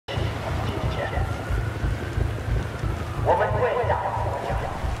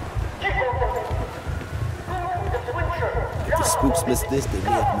just missed this, they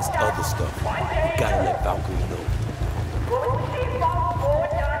may have missed other stuff. We gotta let Valkyrie know.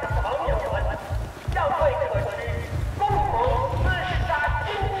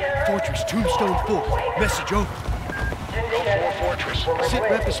 Fortress, Tombstone 4. Message over. Fortress. Sit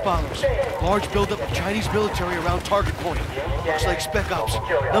rep as follows. Large buildup of Chinese military around target point. Looks like spec ops.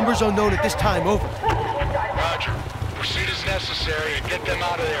 Numbers unknown at this time, over. Roger. Proceed as necessary and get them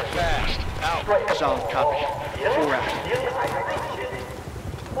out of there fast. Out. Solid copy. 4 out.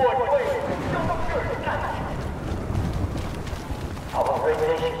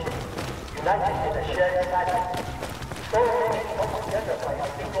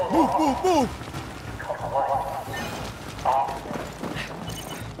 Move, move, move!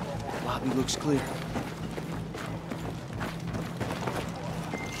 Lobby looks clear.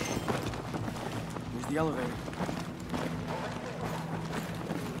 Here's the elevator.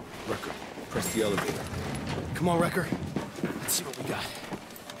 Wrecker, press the elevator. Come on, Wrecker. Let's see what we got.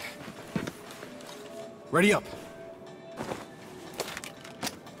 Ready up.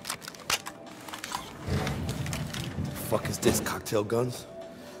 Fuck is this, cocktail guns?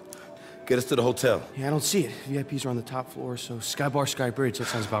 Get us to the hotel. Yeah, I don't see it. VIPs are on the top floor, so Sky Bar, Sky Bridge, that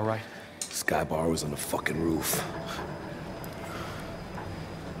sounds about right. Sky Bar was on the fucking roof.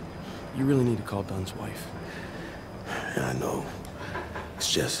 You really need to call Dunn's wife. Yeah, I know. It's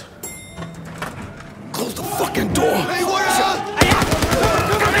just... Close the fucking door! Hey, what is up?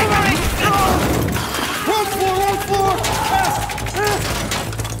 Wrong floor, wrong floor!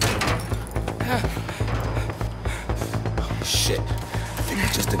 Shit. I think we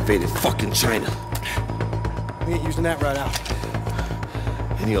just invaded fucking China. We ain't using that right out.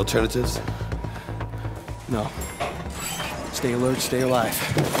 Any alternatives? No. Stay alert, stay alive.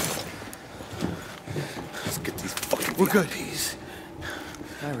 Let's get these fucking We're good. VIPs.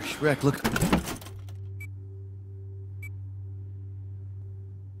 Irish, Wreck, look.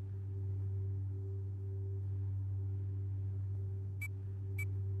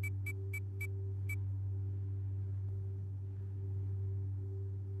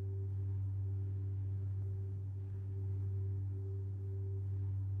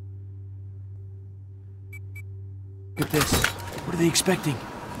 Look at this. What are they expecting?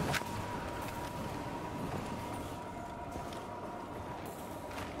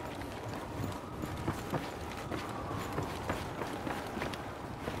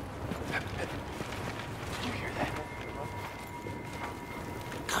 Did you hear that?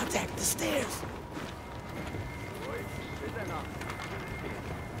 Contact the stairs.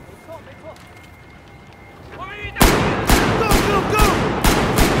 Go, go, go!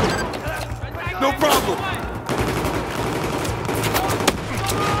 No problem.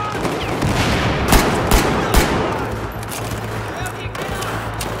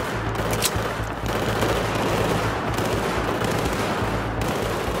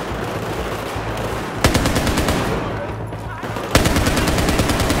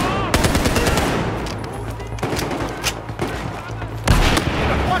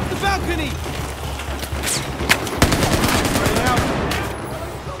 Watch the balcony! Ready out.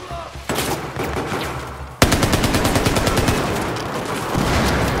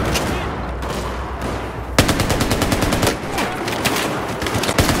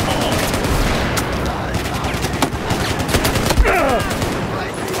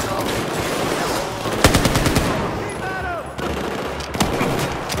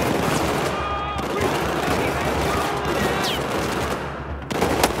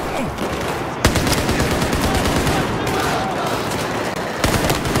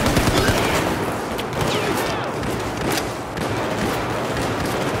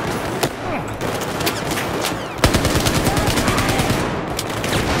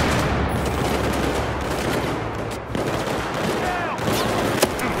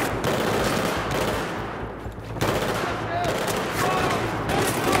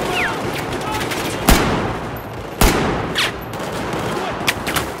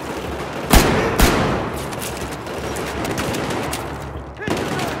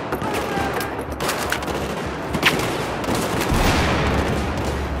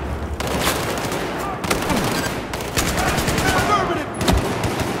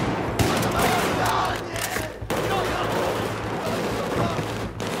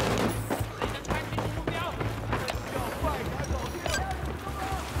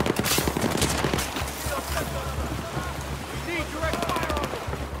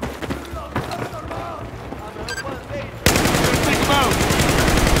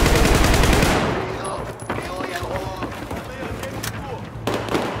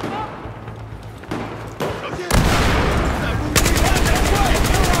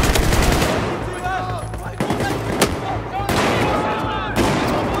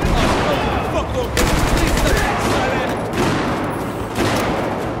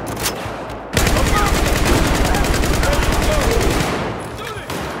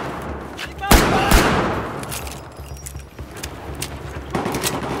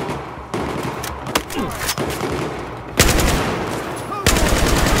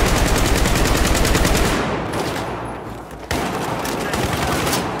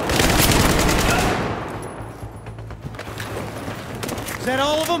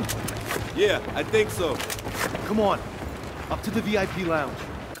 Yeah, I think so. Come on. Up to the VIP lounge.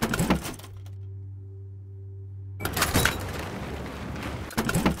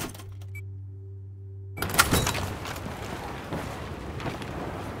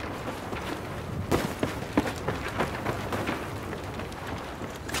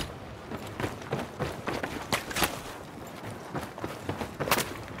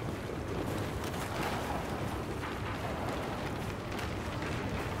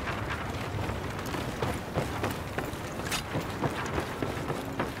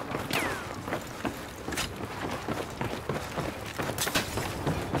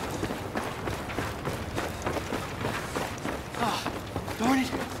 Darn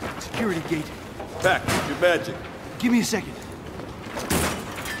it! Security gate. Pac, your magic. Give me a second.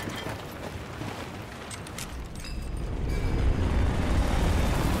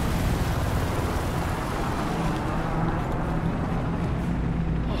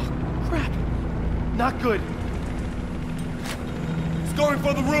 Oh, crap. Not good. It's going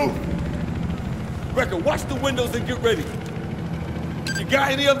for the roof. Wrecker, watch the windows and get ready. You got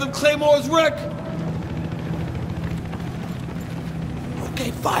any of them claymores, Wreck?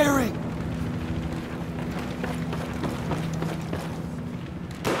 Okay, firing!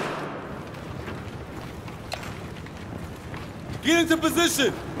 Get into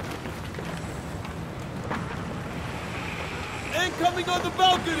position! Incoming on the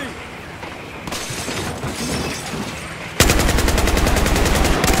balcony!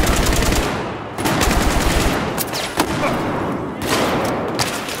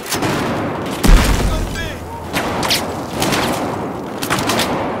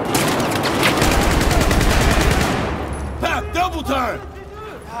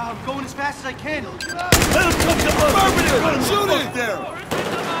 I'm going as fast as I can. Let him come to us! Shoot it! There!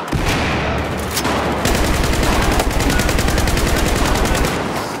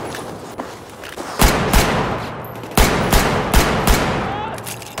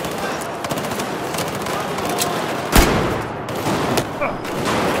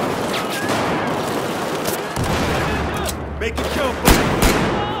 Make it count, buddy!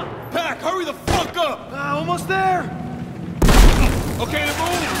 Pac, hurry the fuck up! Almost there! Okay to move!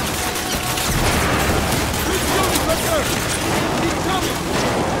 Keep shooting, Wrecker! Keep coming!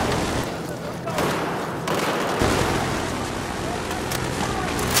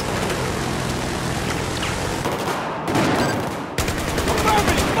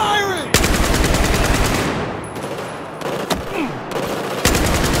 Affirmative! Firing!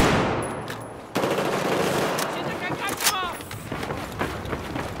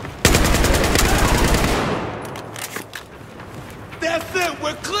 That's it!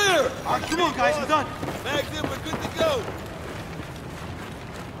 We're clear! All right, come on, guys, I'm done. Bags in, we're good to go!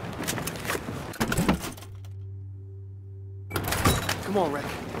 Come on, Rick.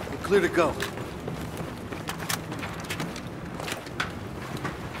 We're clear to go.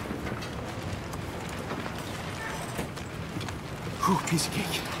 Whew, piece of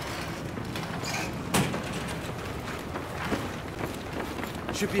cake.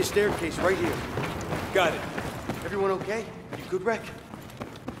 Should be a staircase right here. Got it. Everyone okay? You good, Rick?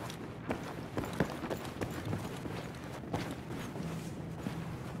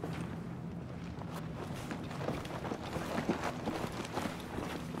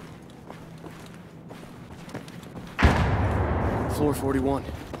 Floor 41.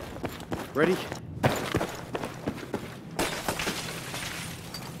 Ready?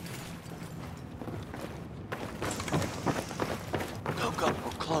 Go, go,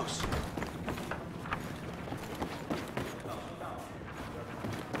 we're close.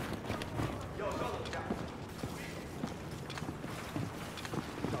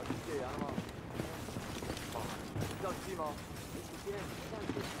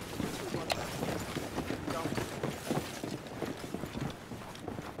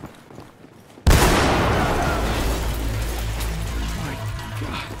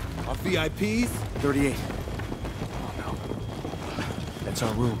 Our VIPs? 38. Oh, no. That's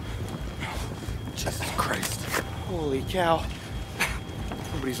our room. Jesus Christ. Holy cow.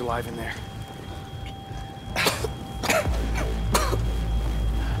 Nobody's alive in there.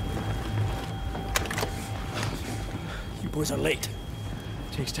 You boys are late.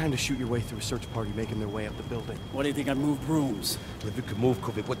 Takes time to shoot your way through a search party making their way up the building. What do you think I moved rooms? If you could move,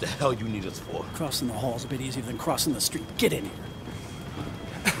 Kovic, what the hell you need us for? Crossing the hall's a bit easier than crossing the street. Get in here.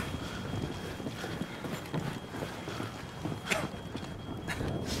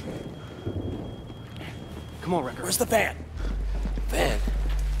 Come on, Wrecker. Where's the van? Van?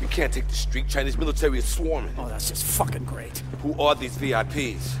 You can't take the street. Chinese military is swarming. Oh, that's just fucking great. Who are these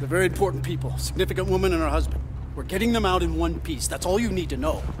VIPs? They're very important people. Significant woman and her husband. We're getting them out in one piece. That's all you need to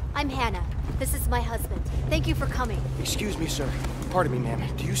know. I'm Hannah. This is my husband. Thank you for coming. Excuse me, sir. Pardon me, ma'am.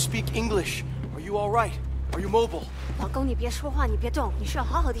 Do you speak English? Are you all right? Are you mobile? 老公，你别说话，你别动，你需要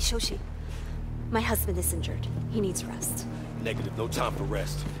好好地休息。My husband is injured. He needs rest. Negative, no time for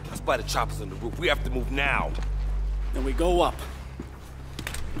rest. I spy the choppers on the roof. We have to move now. Then we go up.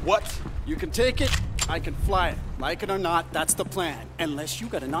 What? You can take it, I can fly it. Like it or not, that's the plan. Unless you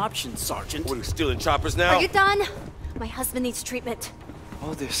got an option, Sergeant. What, are we stealing choppers now? Are you done? My husband needs treatment.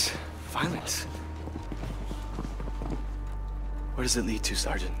 All this violence. Where does it lead to,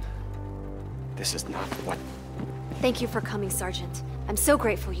 Sergeant? This is not what... Thank you for coming, Sergeant. I'm so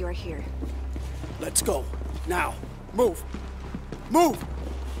grateful you are here. Let's go. Now. Move. Move!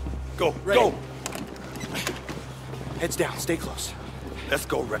 Go, Ready. go! Heads down, stay close. Let's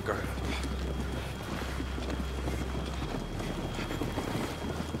go, Wrecker.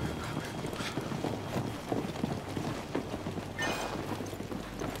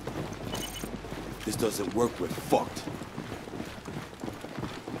 This doesn't work, we're fucked.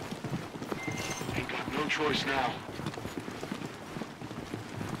 Ain't got no choice now.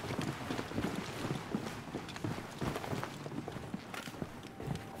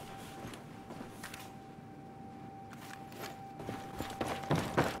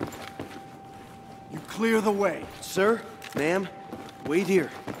 Clear the way. Sir, ma'am, wait here.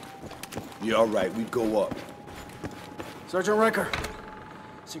 Yeah, all right, we go up. Sergeant Wrecker,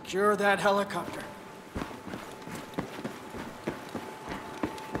 secure that helicopter.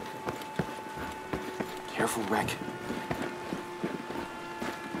 Careful, Wreck.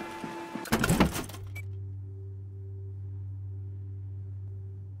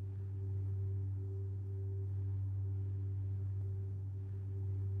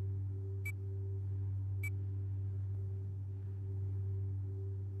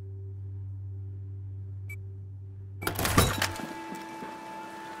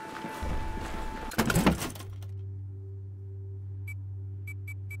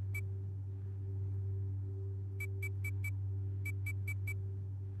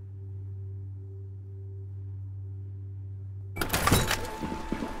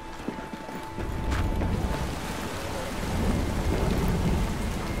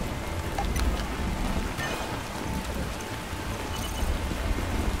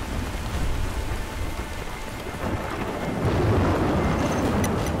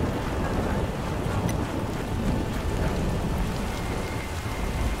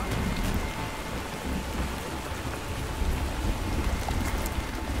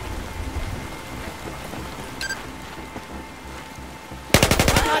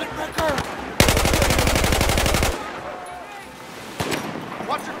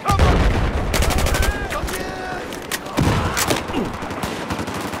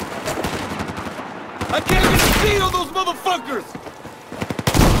 I can't even see all those motherfuckers!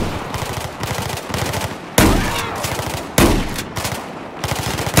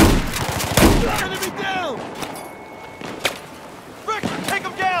 Enemy down! Wrecker, take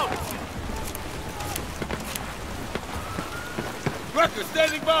him down! Wrecker,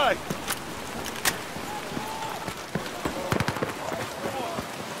 standing by!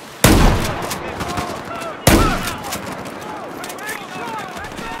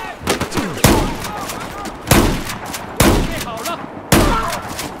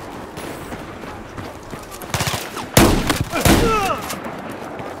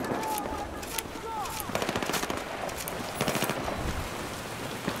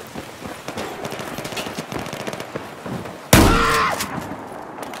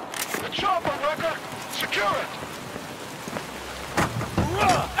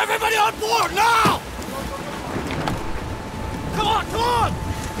 Everybody on board, now! Come on, come on!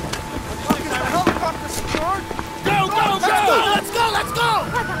 Helicopter secured! Go, go, go! Let's go, let's go!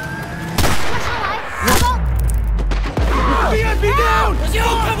 BNB down! Yo,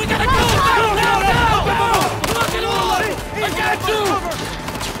 come, we gotta go! Now, now, now! Fucking on! I got you!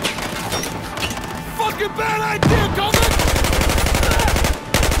 Fucking bad idea, Coleman!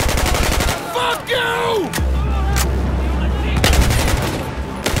 Fuck you!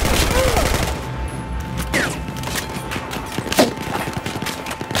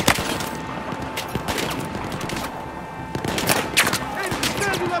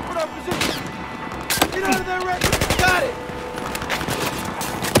 Standing up in our position! Get out of there, Wrecker! Got it!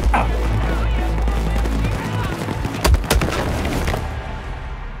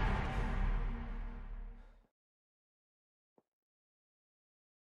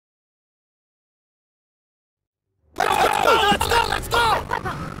 Let's go!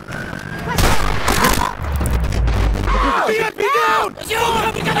 BNB down! Yo,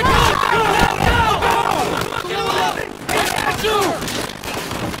 we gotta go! Now! I got you!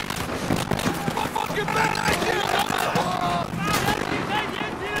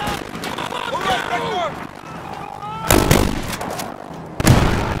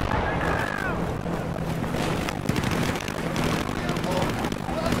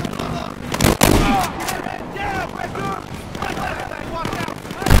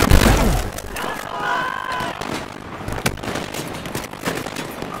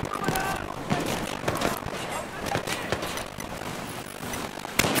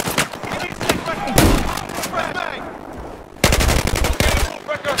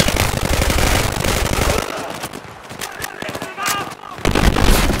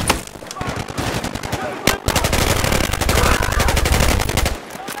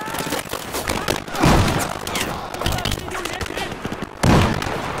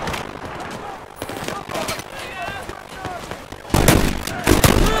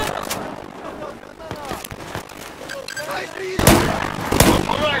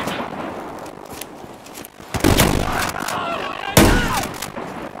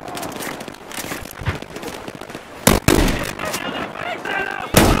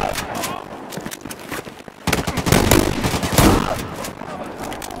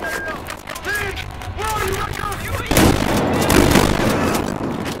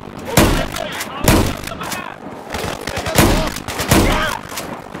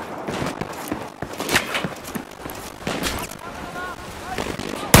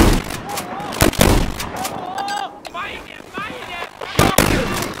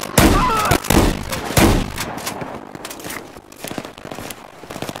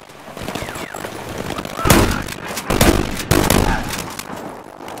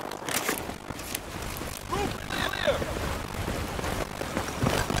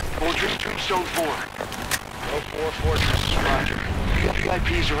 Zone 4. Zone 4, Fortress, roger.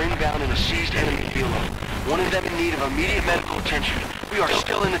 VIPs are inbound in a seized enemy helo. One of them in need of immediate medical attention. We are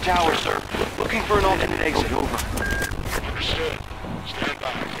still in the tower, sir. Looking for an alternate exit. Over. Understood. Stand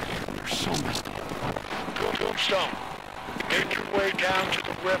by. They're so messed up. Tombstone, make your way down to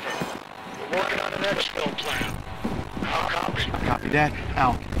the river. We're working on an exfil plan. I'll copy. Copy that.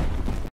 Out.